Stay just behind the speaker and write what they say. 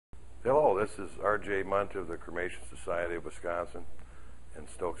Hello, this is R.J. Munt of the Cremation Society of Wisconsin and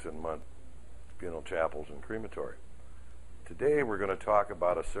Stokes and Munt Funeral Chapels and Crematory. Today we're going to talk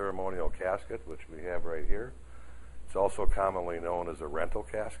about a ceremonial casket, which we have right here. It's also commonly known as a rental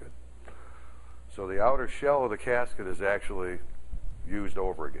casket. So the outer shell of the casket is actually used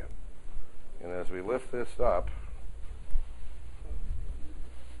over again. And as we lift this up,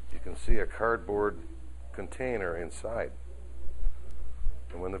 you can see a cardboard container inside.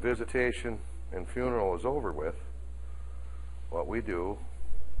 And when the visitation and funeral is over with, what we do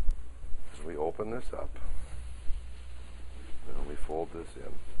is we open this up and we fold this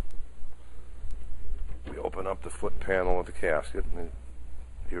in. We open up the foot panel of the casket, and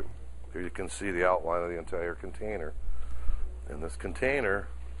here you can see the outline of the entire container. And this container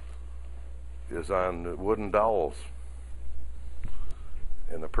is on wooden dowels.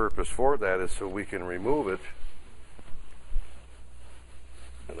 And the purpose for that is so we can remove it,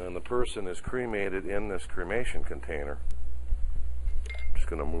 and then the person is cremated in this cremation container. I'm just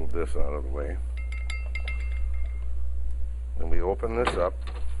going to move this out of the way. And we open this up.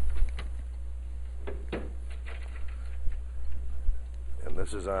 And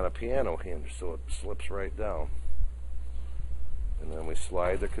this is on a piano hinge, so it slips right down. And then we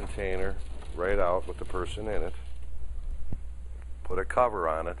slide the container right out with the person in it. Put a cover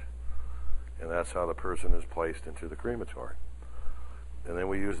on it. And that's how the person is placed into the crematory. And then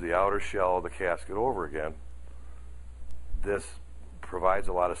we use the outer shell of the casket over again. This provides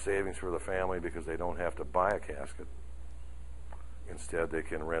a lot of savings for the family because they don't have to buy a casket. Instead, they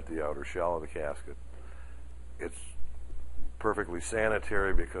can rent the outer shell of the casket. It's perfectly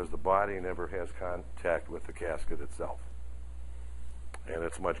sanitary because the body never has contact with the casket itself. And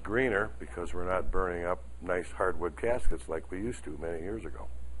it's much greener because we're not burning up nice hardwood caskets like we used to many years ago.